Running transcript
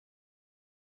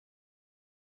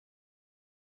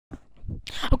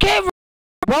Okay,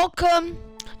 welcome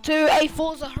to a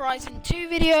Forza Horizon 2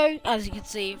 video. As you can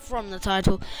see from the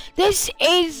title, this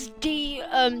is the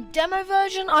demo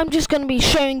version. I'm just going to be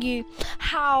showing you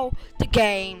how the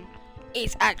game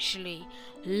is actually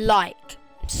like.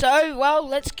 So, well,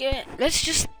 let's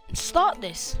just start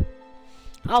this,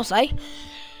 I'll say.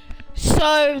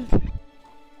 So,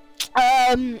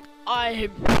 I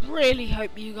really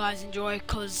hope you guys enjoy,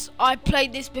 because I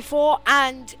played this before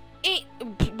and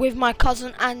with my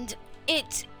cousin, and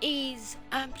it is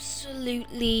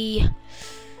absolutely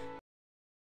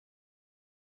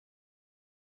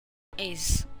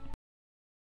okay.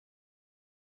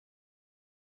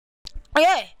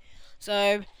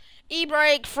 So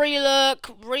e-brake, free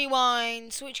look,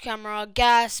 rewind, switch camera,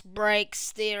 gas, brake,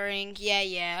 steering.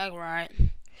 Yeah, alright.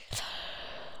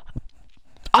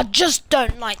 I just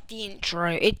don't like the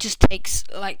intro. It just takes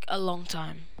like a long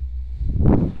time.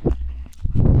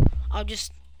 I'll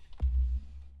just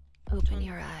open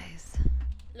your eyes.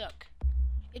 Look,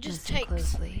 it just Listen takes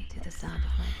closely to the sound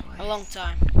of my voice. a long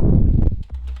time.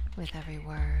 With every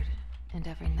word and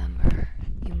every number,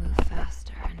 you move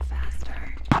faster and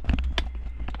faster.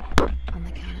 On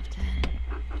the count of 10,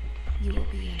 you will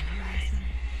be in Horizon.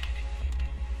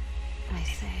 I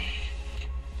say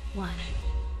 1.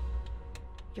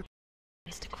 Your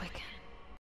is to quicken.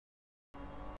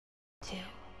 2.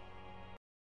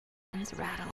 Hands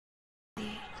rattle.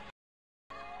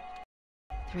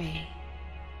 3.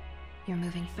 You're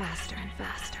moving faster and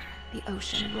faster. The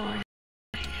ocean roaring.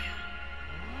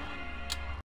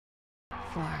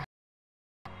 4.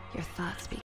 Your thoughts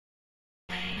begin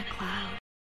in a cloud.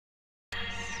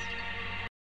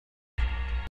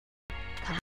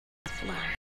 Colors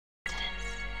blur.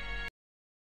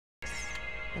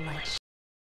 The light.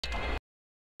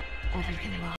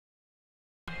 Everything lost.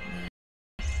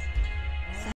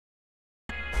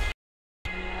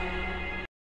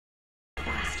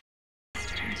 Faster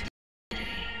into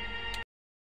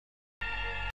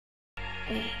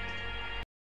 8.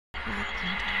 Crowd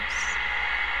hunters.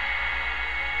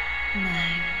 9.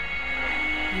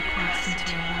 You cross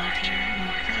into a larger,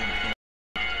 more colorful.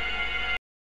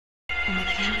 On the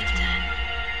count of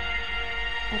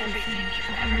 10, everything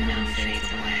you've ever known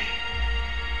fades away.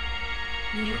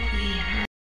 You will be in her.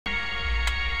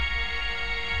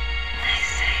 I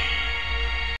say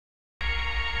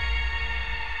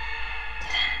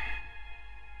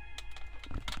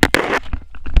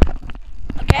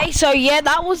 10. Okay, so yeah,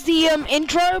 that was the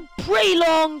intro. Pretty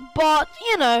long, but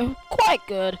you know, quite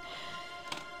good.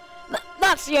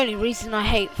 That's the only reason I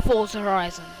hate Forza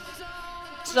Horizon.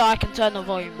 So I can turn the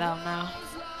volume down now.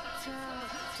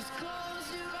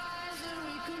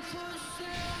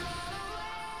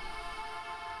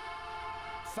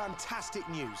 Fantastic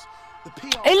news. The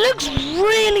PR It looks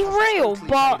really real,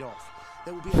 but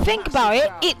think about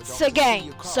it, it's a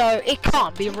game, so it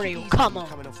can't be real. Come on.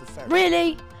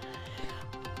 Really?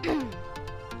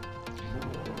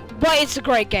 But it's a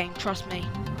great game, trust me.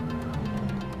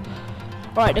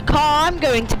 Right, the car I'm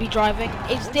going to be driving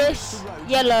is this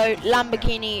yellow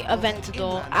Lamborghini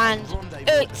Aventador, and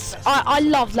I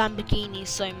love Lamborghinis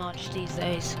so much these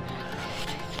days.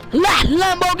 La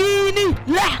Lamborghini!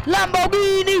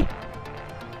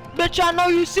 Bitch, I know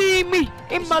you see me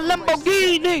in my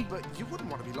Lamborghini!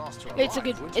 It's a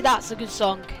good, that's a good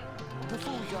song.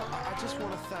 Before we go, I just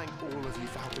want to thank all of you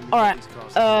for helping me. Alright,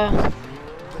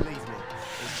 believe me,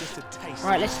 it's just a taste.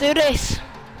 Right, let's do this.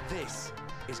 This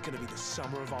is going to be the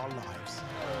summer of our lives.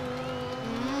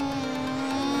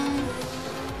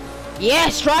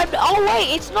 Yes, drive. Oh wait,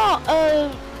 it's not a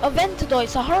Aventador,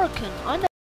 it's a Hurricane. I know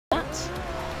that.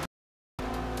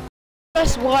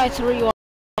 Press Y to rewind.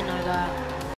 I know that.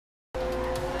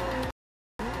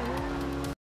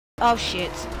 Oh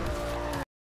shit.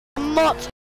 I'm not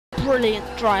a brilliant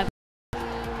driver,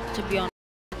 to be honest.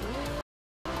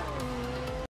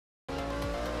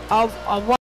 I'll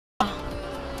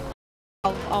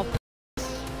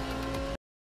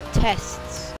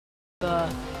tests for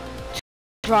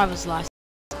driver's license.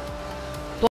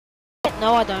 But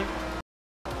no, I don't.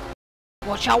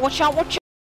 Watch out!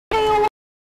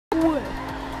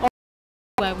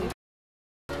 Where we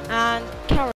and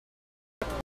carry.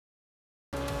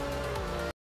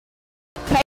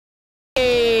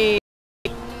 Hey.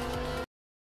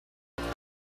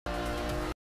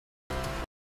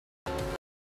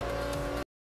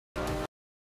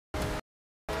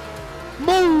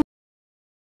 Move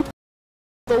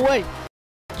the way.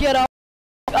 Get up.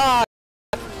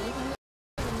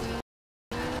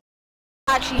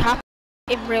 Actually happen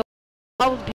in real. I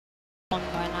would be on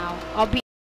by now. I'll be.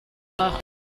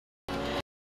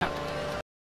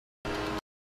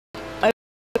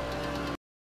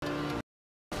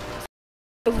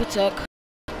 overtook.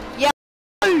 Yeah.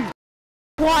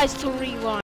 Wise to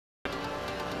rewind.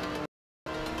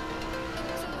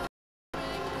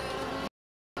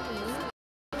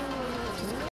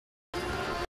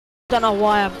 Don't know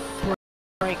why I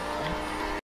break.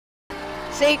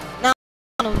 See, now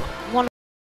one of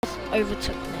us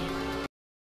overtook me.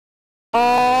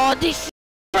 Oh, this is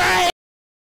great!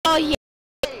 Oh yeah,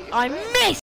 I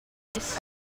missed this.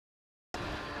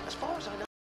 As far as I know,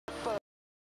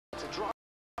 to drive,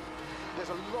 there's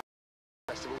a lot of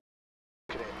festival.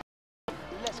 Look at it.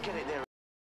 Let's get it there.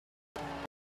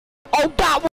 Oh,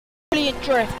 that was brilliant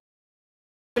drift.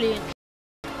 Brilliant.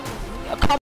 I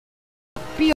can't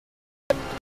be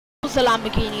was the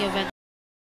Lamborghini event.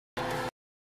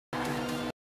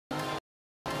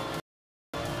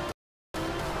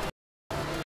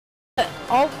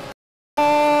 Oh,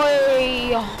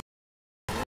 I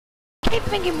keep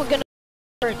thinking we're gonna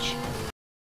bridge.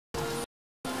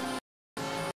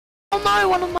 Oh no,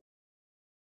 one of my.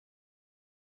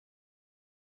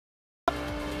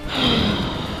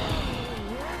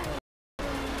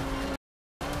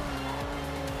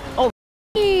 Oh,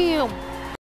 damn.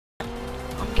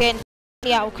 I'm getting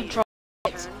out of control.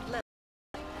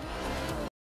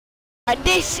 Right,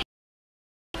 this.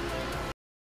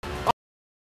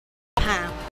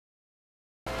 Ham.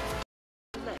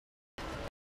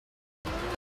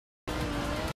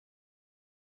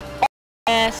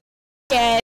 Yes,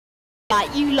 yeah,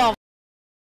 like you love.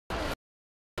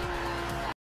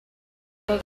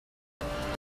 Oh,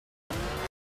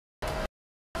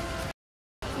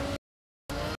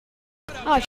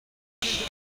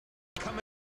 Coming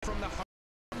from the home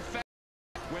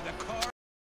where the car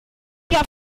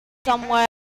somewhere.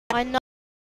 I know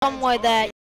somewhere there.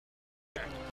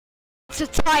 It's a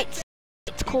tight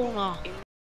corner.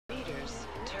 Meters,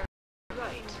 turn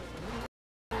right.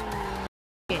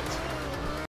 It.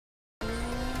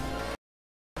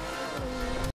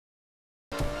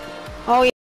 Oh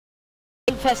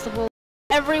yeah, festival.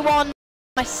 Everyone,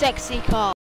 my sexy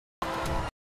car.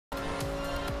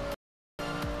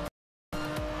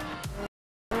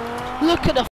 Look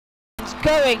at the f***s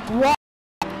going. What?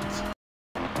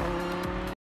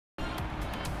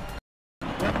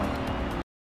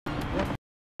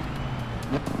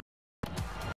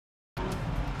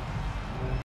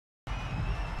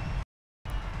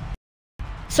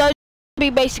 So it'll be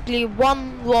basically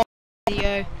one long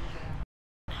video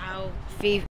how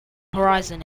FIFA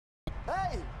Horizon.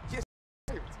 Hey, yes.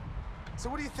 So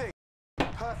what do you think?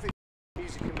 Perfect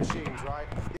music and machines, right?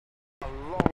 It's a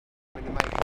long time in the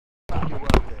making. But you're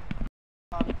worth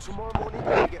it. Tomorrow morning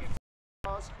we're gonna get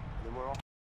cars, and then we're off on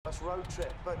a first road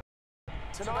trip. But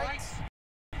tonight,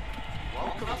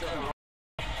 welcome to the.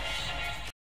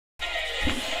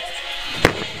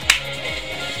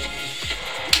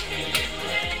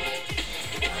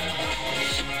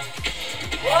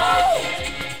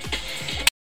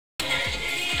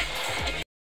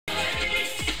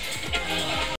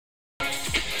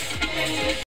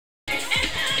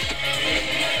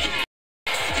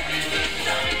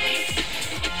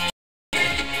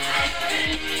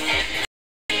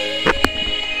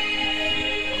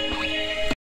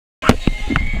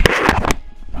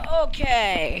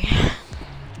 Okay.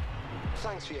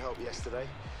 Thanks for your help yesterday.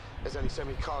 There's only so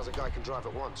many cars a guy can drive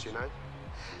at once, you know.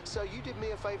 So you did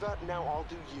me a favour, now I'll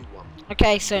do you one.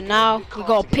 Okay, so now we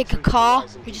gotta pick a car.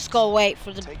 We just gotta wait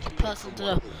for the person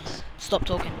to stop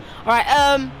talking.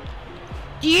 Alright,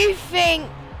 do you think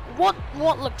what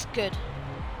looks good?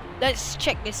 Let's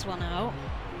check this one out.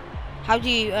 How do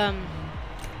you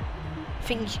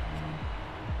think?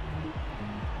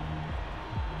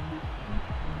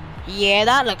 Yeah,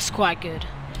 that looks quite good.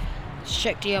 Let's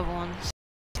check the other ones.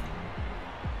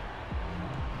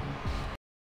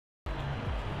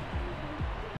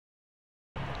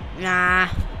 Nah.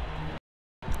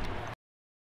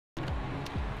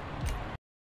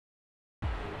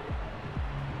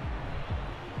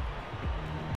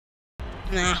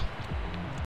 Nah.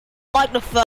 Like the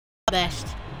first best.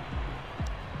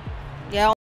 Yeah, I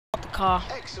want the car.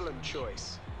 Excellent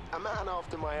choice. A man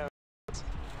after my own.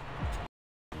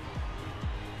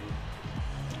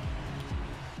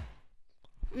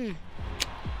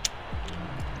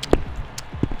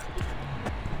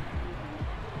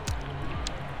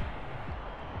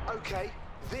 Okay,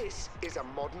 this is a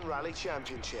modern rally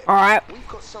championship. Alright. We've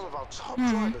got some of our top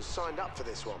drivers signed up for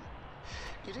this one.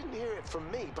 You didn't hear it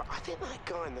from me, but I think that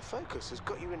guy in the Focus has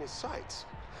got you in his sights.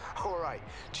 Alright,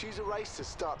 choose a race to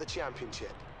start the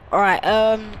championship. Alright,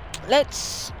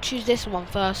 let's choose this one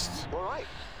first. Alright,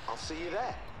 I'll see you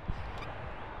there.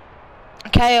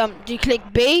 Okay, do you click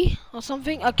B or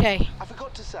something? Okay. I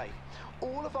forgot to say,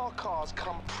 all of our cars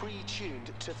come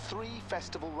pre-tuned to 3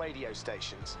 festival radio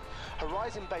stations: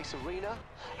 Horizon Base Arena,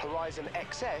 Horizon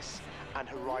XS, and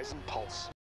Horizon Pulse.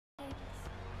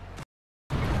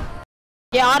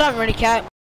 Yeah, I don't really care.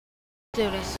 Do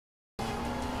this.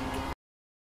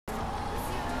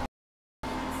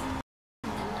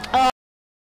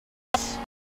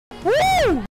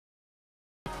 Woo!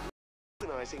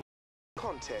 Organising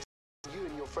contest, you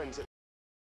and your friends at.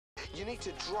 You need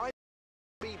to drive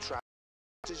speed trap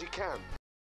as you can.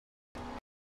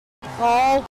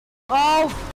 Oh!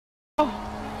 Woo!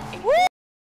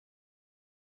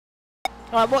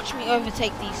 Alright, watch me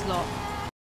overtake these lot.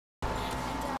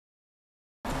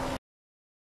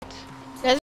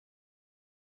 There's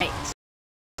nice.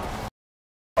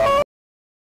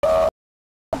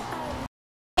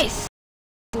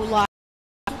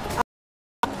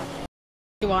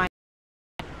 Do I?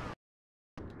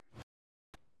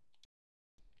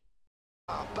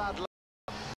 Bad luck.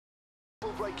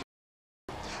 We'll break.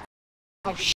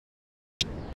 Oh sh.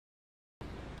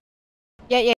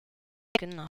 Yeah.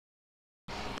 Good enough.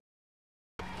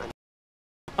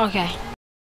 Okay.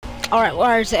 Alright,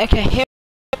 where is it? Okay, here.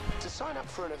 To sign up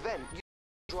for an event, you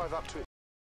drive up to it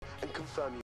and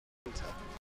confirm you enter.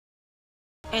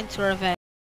 Enter event.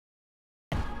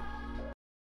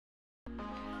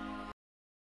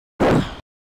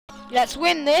 Let's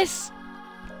win this.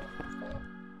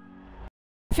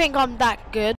 I think I'm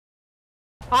that good.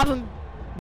 I haven't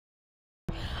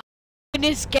been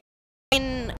this game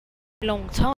in a long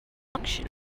time, actually.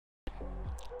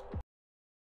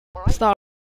 All right. Start.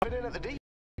 Put in at the D.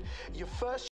 Your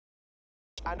first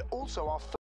and also our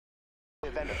first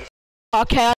event of the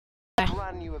Okay.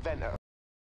 brand new event.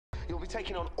 You'll be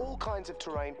taking on all kinds of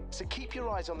terrain, so keep your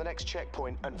eyes on the next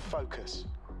checkpoint and focus.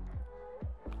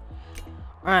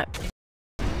 Alright.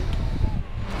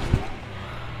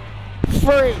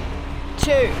 3,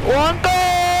 2, 1,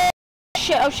 go!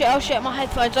 Shit, oh shit, my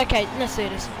headphones. Okay, let's do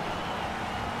this.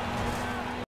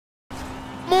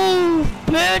 Move,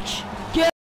 bitch!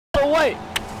 Get out the way!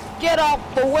 Get out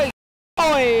the way!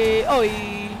 Oi!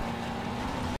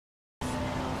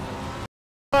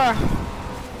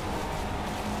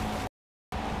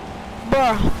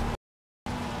 Bruh.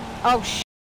 Oh shit.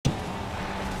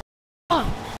 Oh.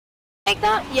 Like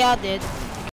that? Yeah, I did.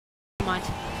 Never mind.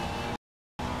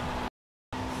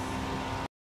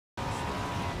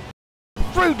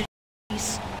 Through the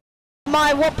trees.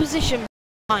 What position?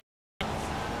 9.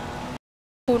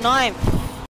 Oh,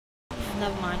 9th.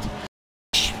 Never mind.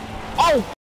 Oh!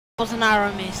 That was an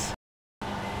arrow miss.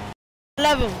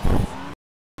 11th.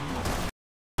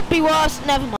 Could be worse.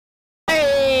 Never mind.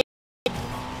 Hey.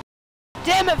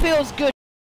 Damn, it feels good.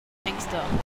 Thanks,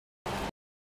 though.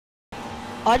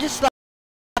 I just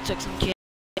took some kids.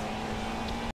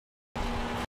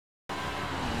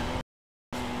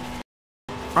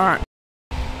 Alright.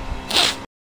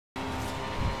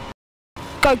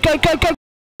 Go.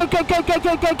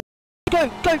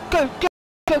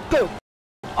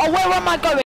 Oh, where am I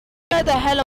going? Where the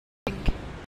hell am I going?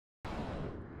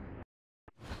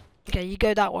 Okay, you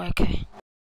go that way, okay.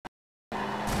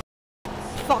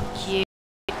 Fuck you.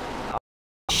 Oh,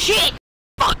 shit!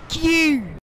 Fuck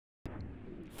you!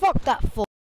 Fuck that fool.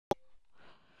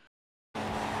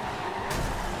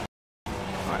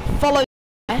 Alright, follow.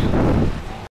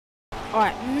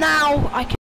 Alright, now I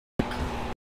can.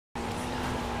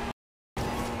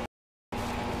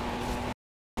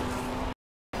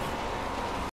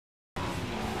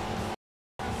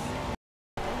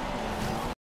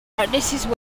 Alright, this is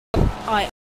where I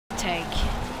take.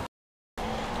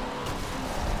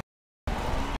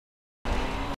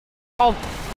 Oh.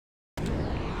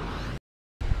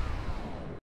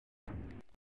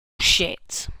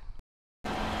 Shit.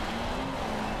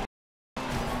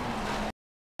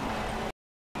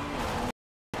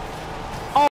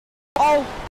 Oh.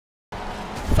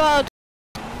 Third.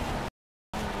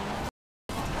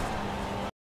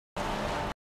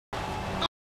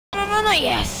 No,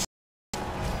 yes.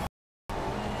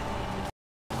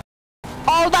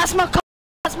 Oh, that's my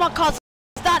cousin.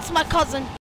 That's my cousin.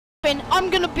 I'm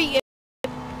gonna beat him.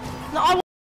 No, I want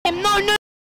him. No.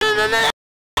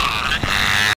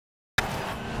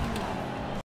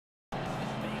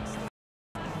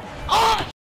 Oh!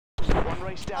 One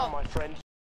race down, my friend.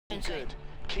 Good.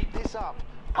 Keep this up.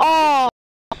 Oh!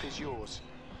 Is yours.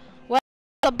 Well,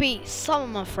 I beat some of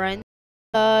my friends.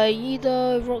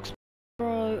 Yido,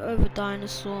 Roxbro, Over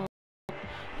Dinosaur,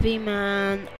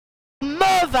 V-Man,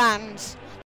 Mervans,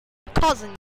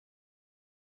 cousin.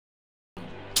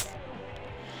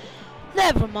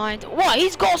 Never mind. What?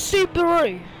 He's got a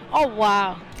Subaru. Oh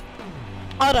wow.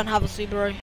 I don't have a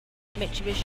Subaru.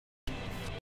 Mitsubishi.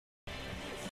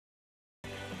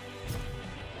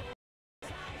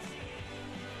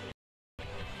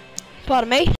 Pardon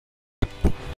me.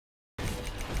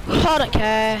 I don't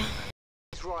care.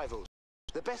 Rivals.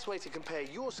 The best way to compare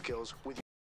your skills with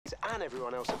yours and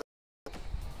everyone else.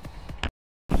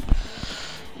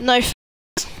 No.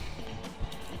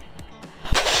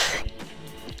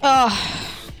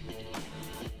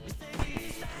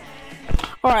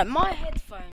 Alright, my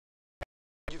headphone.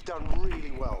 You've done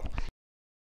really well.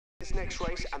 This next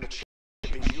race and the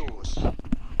championship is yours.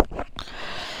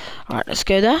 Alright, let's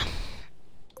go there.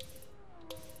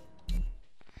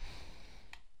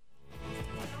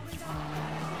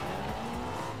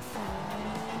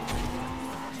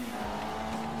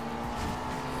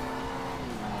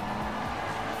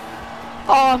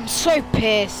 Oh, I'm so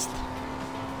pissed.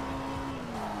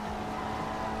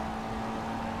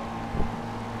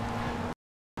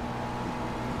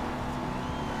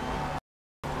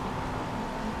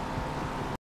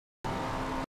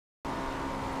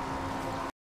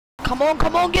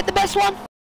 Come on, get the best one.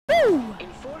 Woo!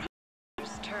 In 400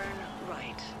 meters, turn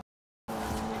right.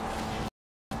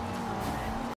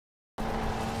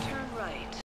 Turn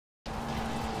right.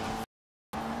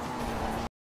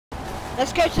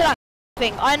 Let's go to that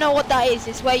thing. I know what that is.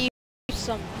 It's where you use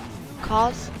some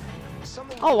cars.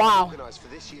 Something Oh wow. organised for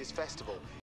this year's festival.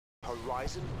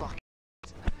 Horizon Bucket.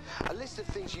 A list of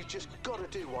things you've just got to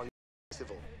do while you're at the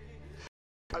festival.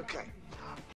 Okay.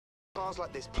 Cars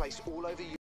like this placed all over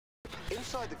you.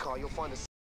 Inside the car, you'll find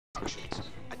instructions,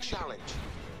 a challenge.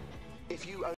 If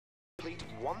you only complete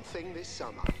one thing this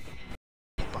summer,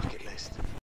 bucket list.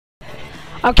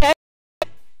 Okay.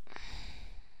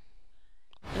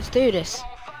 Let's do this.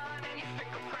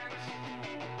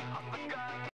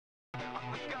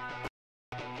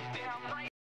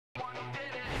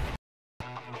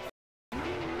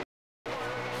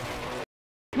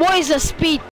 What is a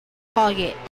speed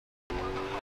target?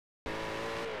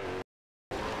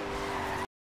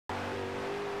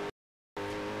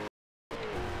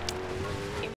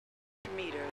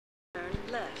 Meter, turn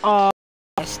left. Oh,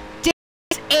 yes. This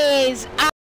is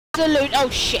absolute. Oh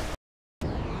shit! I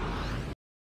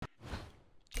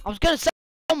was gonna say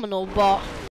phenomenal, but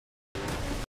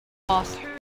fast.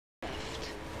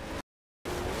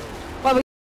 Where are we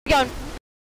going?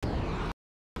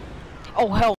 Oh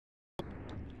hell!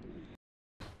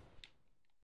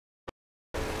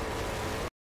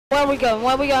 Where are we going?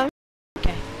 Where are we going?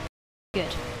 Okay,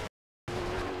 good.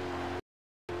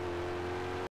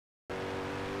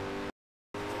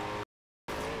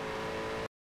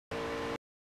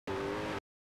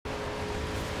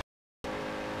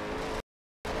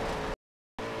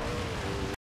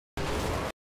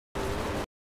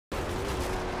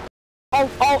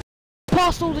 Oh,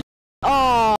 past all the.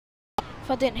 Oh,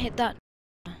 if I didn't hit that,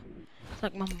 it's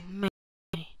like my man.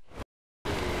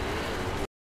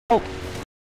 Oh,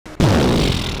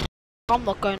 I'm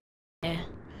not going there.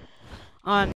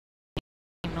 I'm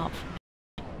not from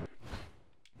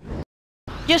here.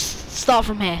 Just start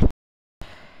from here.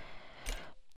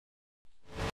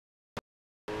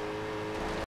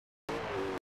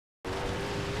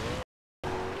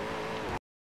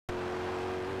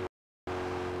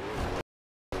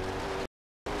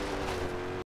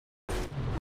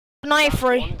 Knife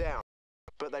free. One down,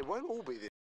 but they won't all be this.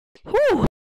 Whoo!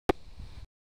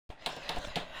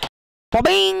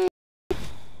 Bobbing!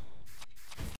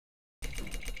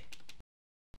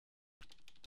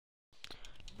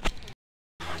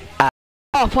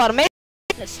 Oh, pardon me.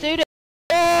 Let's do this.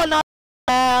 Oh, no.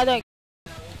 I don't.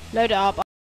 Load it up. I don't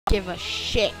give a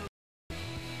shit.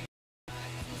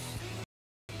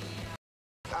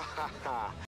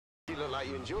 You look like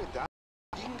you enjoyed that.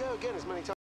 You can go again as many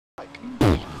times as you like.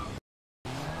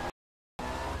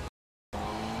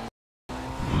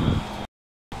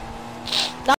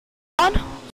 Done.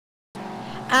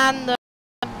 And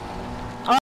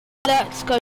let's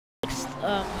go next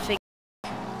thing.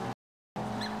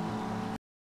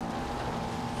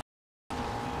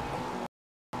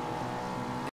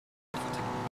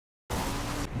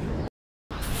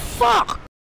 Fuck!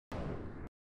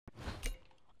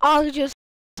 For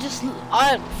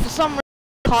some reason,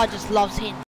 the car just loves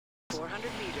him.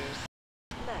 400 meters,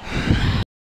 left.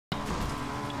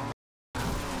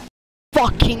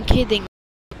 Fucking kidding.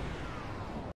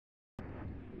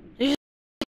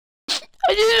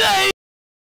 I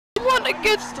just want to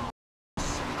get. A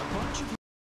bunch of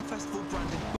festival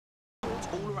branded billboards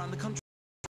all around the country.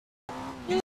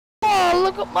 Oh,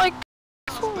 look at my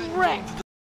wreck.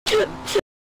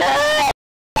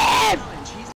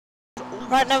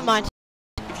 Right, never mind.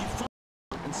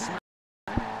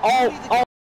 Oh,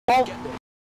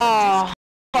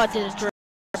 I did a drift.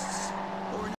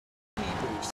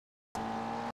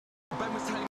 Ben was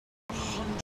telling me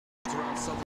hundreds around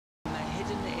Southern, and they're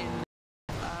hidden in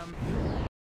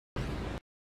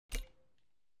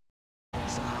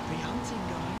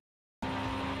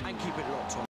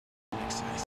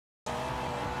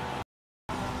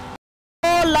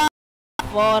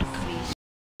for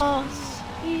Christmas.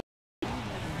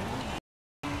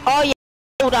 Oh yeah,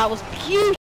 oh, that was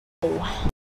beautiful.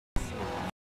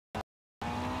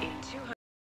 In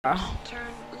 200,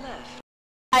 turn left.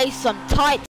 Hey, some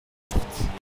tight.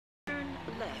 Turn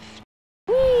left.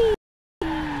 Whee!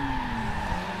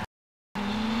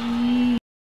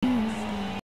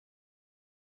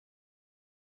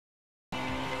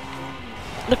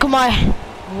 Look at my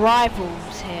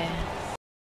rivals here.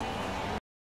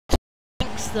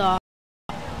 Gangster.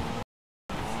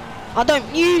 I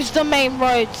don't use the main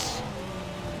roads.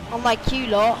 Unlike you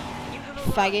lot, You have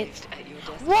faggot. arrived at your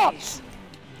destination. What?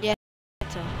 Yeah.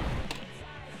 Better.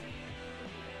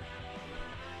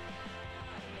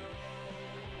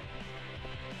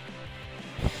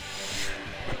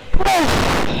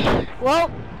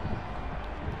 Well,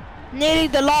 nearly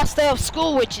the last day of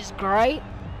school, which is great.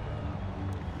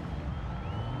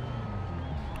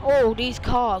 Oh, these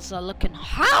cars are looking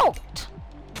hot.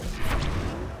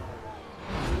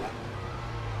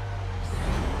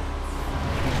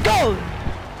 Go!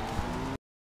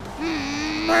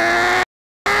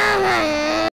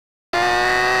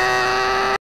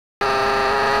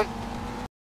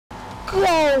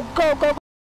 Go, go, go,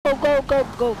 go, go, go,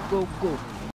 go, go, go.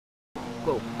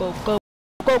 Go, go, go,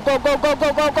 go, go, go, go,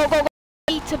 go, go, go, go.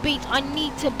 I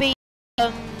need to beat,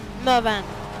 Mervans,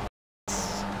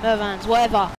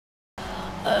 whatever.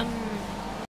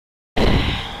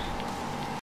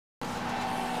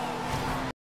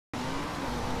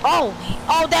 Oh,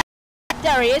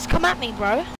 there he is. Come at me,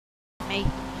 bro. Me.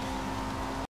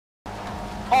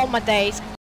 All my days.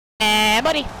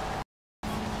 Buddy.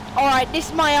 Alright, this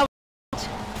is my old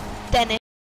Dennis.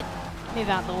 Move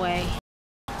out the way.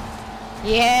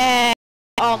 Yeah.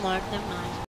 Oh no, never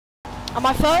mind. Am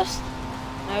I first?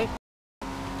 No.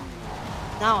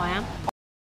 Now I am.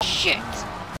 Oh, shit.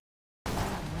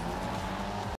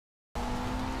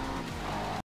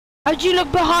 How'd you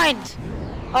look behind?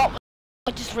 Oh,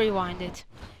 I just rewinded.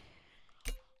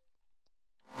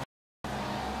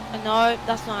 No,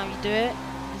 that's not how you do it.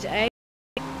 Is it A?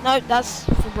 No, that's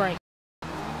for break.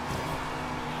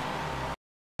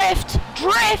 Drift!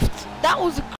 Drift! That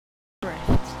was a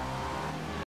drift.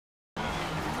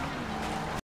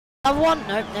 I won.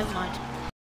 Nope, never mind.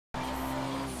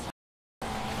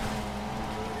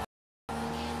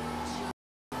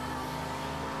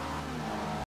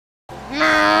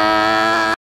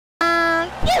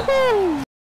 Yahoo!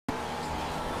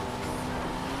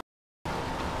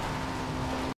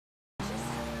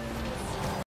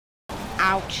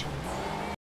 Ouch.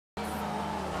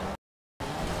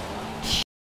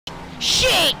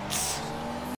 Shit!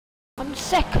 I'm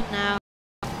second now.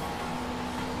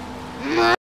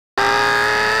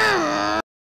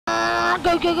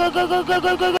 Go, go, go, go, go, go,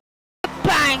 go, go, go.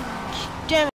 Bang!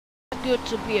 Damn it, good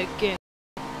to be a king.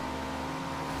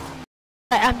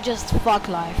 I'm just fuck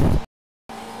life.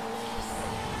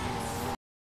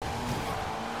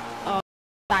 Oh,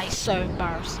 that is so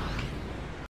embarrassing.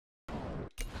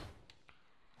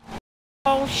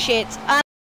 Oh shit.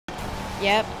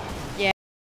 Yep. Yep.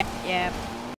 Yep.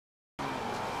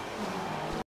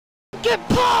 Get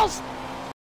past!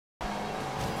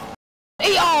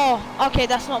 Oh, okay,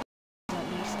 that's not at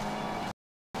least.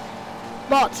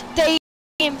 But they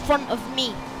in front of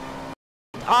me.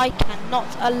 I cannot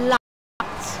allow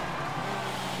that.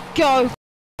 Go.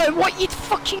 What you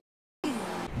fucking?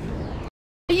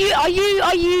 Are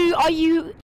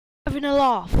you having a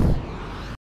laugh?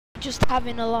 Just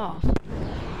having a laugh.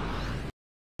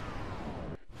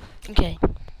 Okay.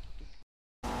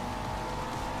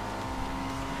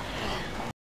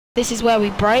 This is where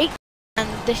we break, and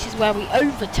this is where we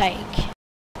overtake.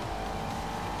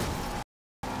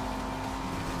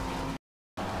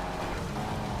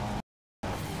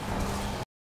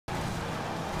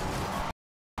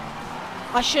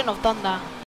 I shouldn't have done that.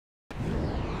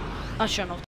 I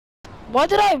shouldn't have. Why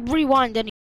did I rewind any?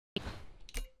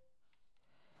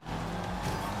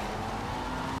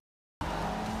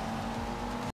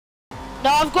 No,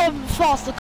 I've got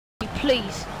faster,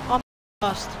 please. I'm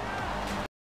first.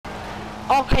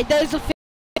 Okay, there's a thing.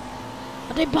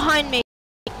 Are they behind me?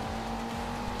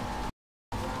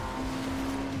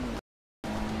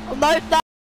 Oh, no, that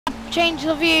change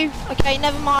the view. Okay,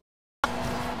 never mind.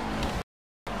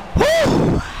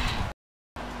 Woo!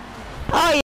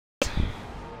 Oh yeah.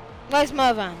 Where's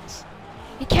Mervans?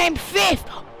 He came 5th.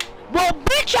 Well,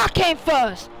 bitch, I came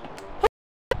first.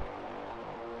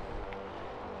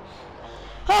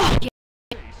 Oh, yeah.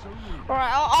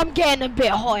 Alright, I'm getting a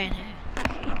bit hot in here.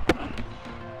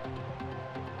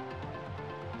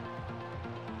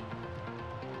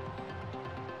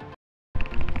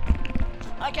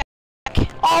 Okay.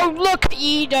 Oh Oh, look at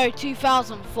Edo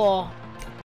 2004.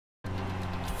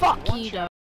 Fuck One Edo.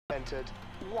 entered,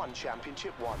 one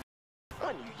championship won.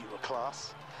 I knew you were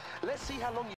class. Let's see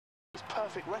how long you this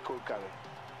perfect record going.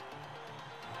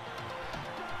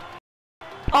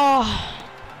 Oh.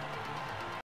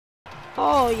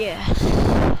 Oh, yes.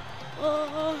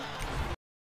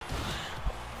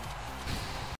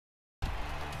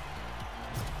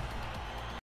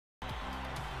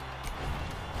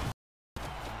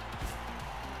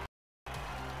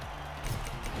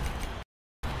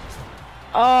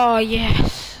 Oh,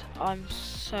 yes. I'm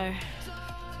so...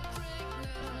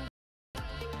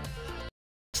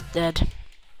 It's dead.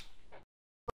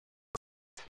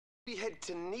 We head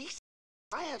to Nice.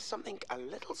 I have something a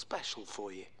little special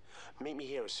for you. Meet me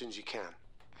here as soon as you can.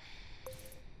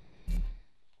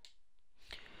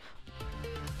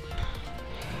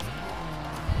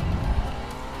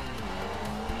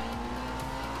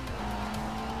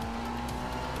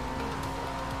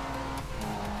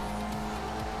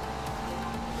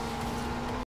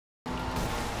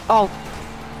 Oh.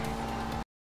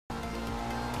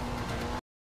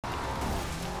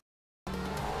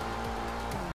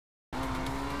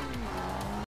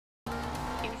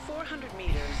 In 400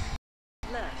 meters,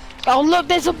 left. Oh, look,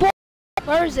 there's a ball.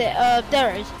 Where is it?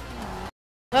 There it is.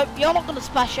 Nope, you're not gonna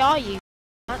splash, are you?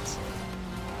 That's...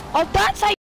 Oh, that's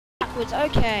how backwards.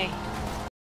 Okay.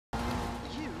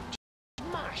 You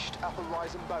smashed a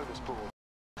Horizon bonus ball.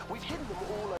 We've hidden them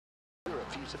all over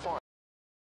Europe for you to find.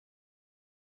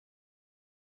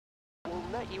 We'll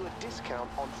net you a discount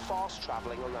on fast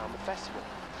travelling around the festival.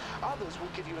 Others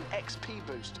will give you an XP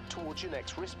boost towards your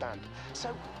next wristband.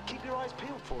 So keep your eyes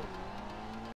peeled for them.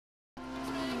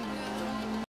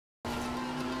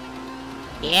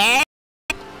 Yeah.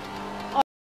 Oh,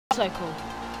 so cool.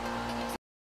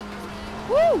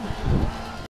 Woo!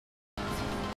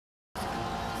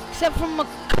 Except from a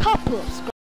couple of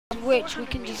screens, which we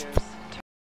can just...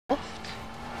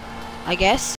 I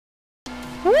guess.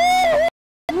 Woo!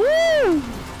 Woo!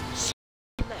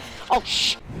 Oh,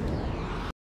 shh.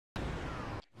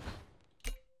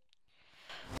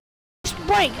 Just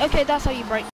break. Okay, that's how you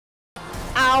break.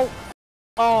 Ow.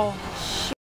 Oh,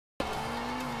 shit.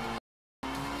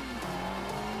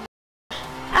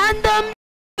 And,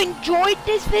 enjoyed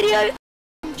this video,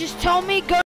 just tell me,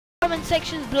 go in the comment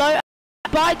sections below,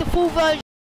 buy the full version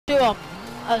of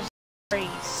a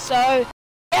series. So,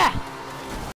 yeah.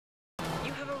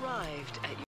 You have arrived at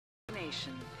your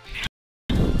destination.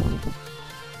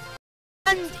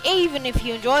 And even if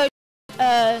you enjoyed,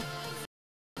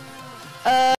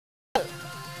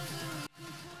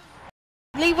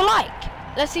 leave a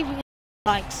like. Let's see if we can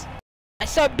get likes.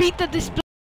 So beat the display.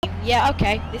 Yeah,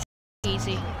 okay. This is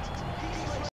easy.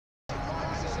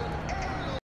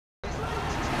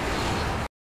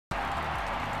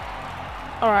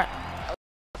 Alright.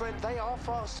 Friend, they are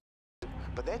fast,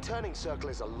 but their turning circle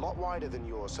is a lot wider than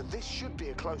yours, so this should be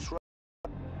a close run.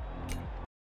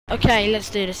 Okay, let's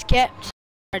do this. Get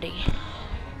ready.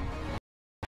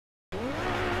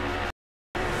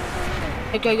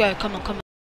 Go, go, come on, come on.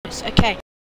 Okay.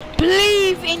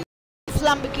 Believe in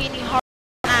Lamborghini heart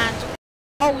and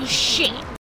oh shit.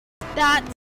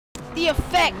 That's the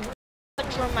effect of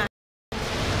dramatic.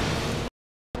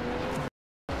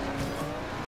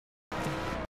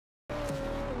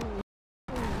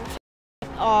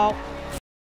 Oh.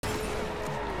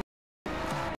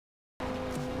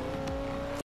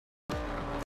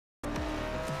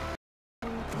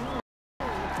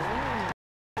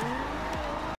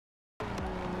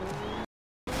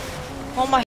 What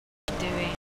am I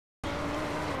doing?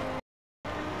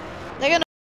 They're gonna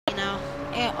now.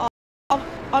 Yeah,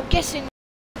 I'm guessing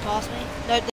past me.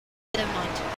 No, never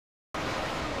mind.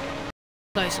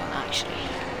 Close one actually.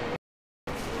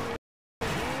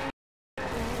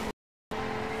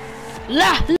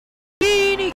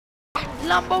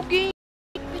 Lamborghini,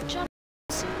 bitch, I'm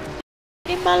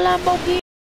in my Lamborghini,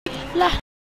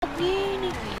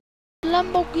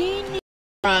 Lamborghini.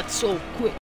 Right, so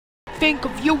quick. Think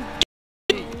of you.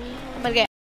 I'm gonna get.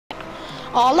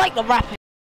 Oh, I like the rapping.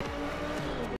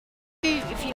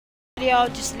 If you video, I'll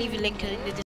just leave a link in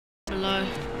the description below.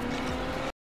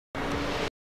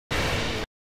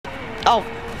 Oh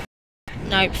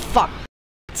no, fuck.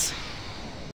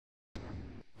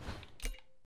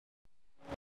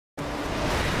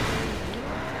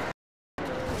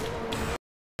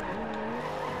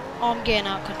 I'm getting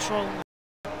out of control.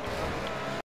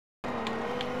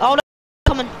 Oh, no,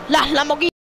 come on, Lamborghini,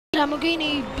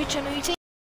 Lamborghini, bitch, I know you see.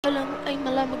 I'm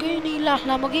a Lamborghini,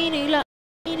 Lamborghini,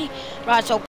 Lamborghini. Right,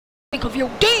 so think of your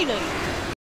daily.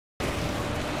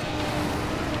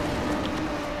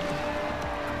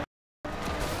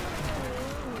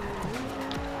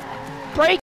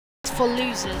 for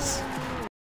losers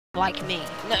like me.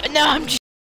 No, I'm just.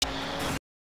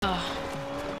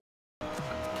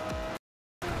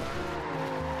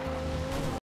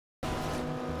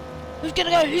 Who's gonna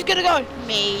go? Who's gonna go?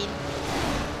 Me.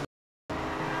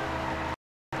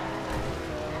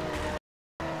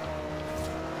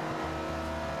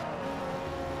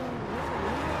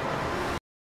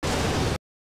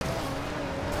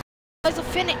 Where's the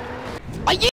finish?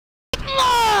 Are you?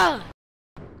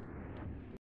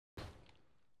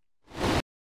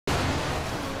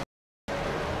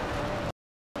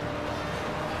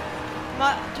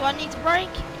 Do I need to brake?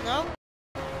 No.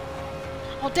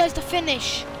 Oh, there's the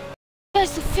finish.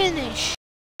 There's the finish.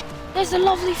 There's the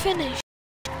lovely finish.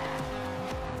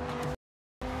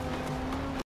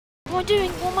 What am I doing?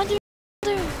 What am I doing?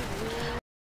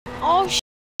 Oh,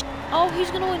 oh, who's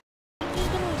gonna win? Who's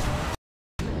gonna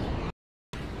win?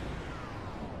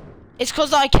 It's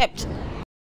because I kept.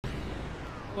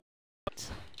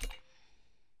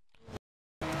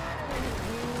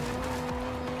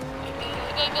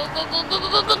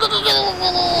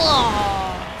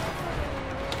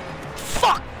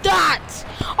 Fuck that!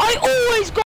 I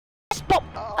always got spot.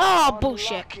 Oh,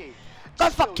 bullshit. Go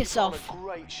fuck yourself.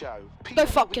 Go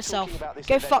fuck yourself.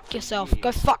 Go fuck yourself.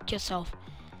 Go fuck yourself.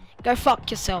 Go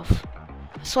fuck yourself.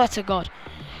 I swear to God.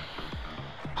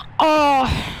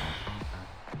 Oh.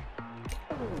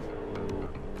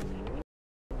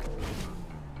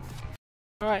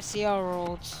 Alright, see our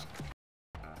roads.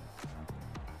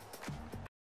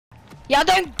 Yeah, I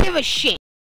don't give a shit.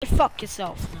 Fuck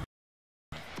yourself.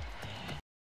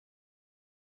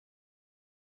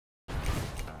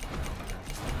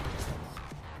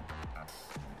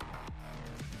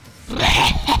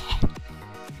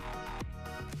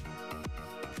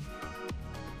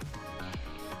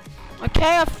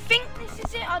 Okay, I think this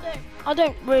is it. I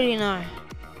don't really know.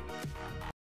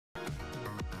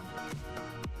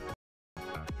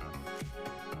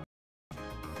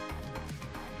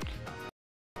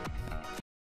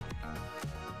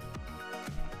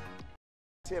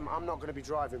 Tim, I'm not going to be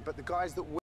driving, but the guys that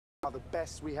win are the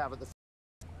best we have at the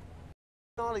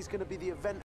finale's going to be the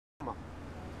event.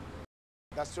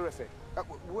 That's terrific.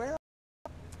 Where?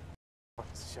 Oh,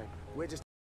 it's a shame. We're just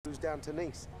lose down to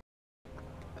Nice.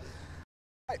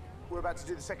 Right, we're about to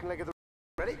do the second leg of the.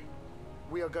 Ready?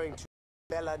 We are going to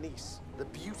Bella Nice, the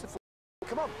beautiful.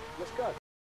 Come on, let's go.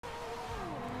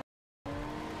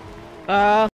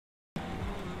 I'm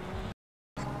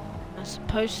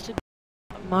supposed to.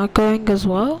 Am I going as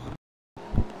well?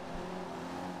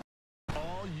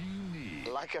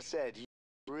 Like I said, you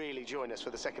really join us for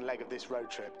the second leg of this road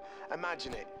trip.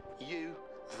 Imagine it. You,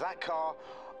 that car,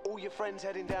 all your friends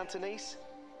heading down to Nice.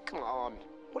 Come on.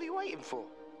 What are you waiting for?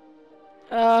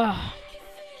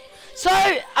 So,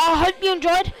 I hope you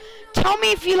enjoyed. Tell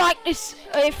me if you like this,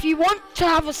 if you want to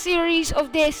have a series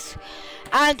of this,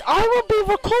 and I will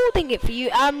be recording it for you.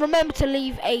 And remember to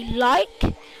leave a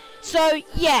like. So,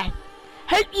 yeah.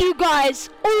 Hope you guys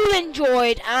all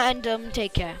enjoyed, and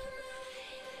take care.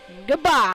 Goodbye.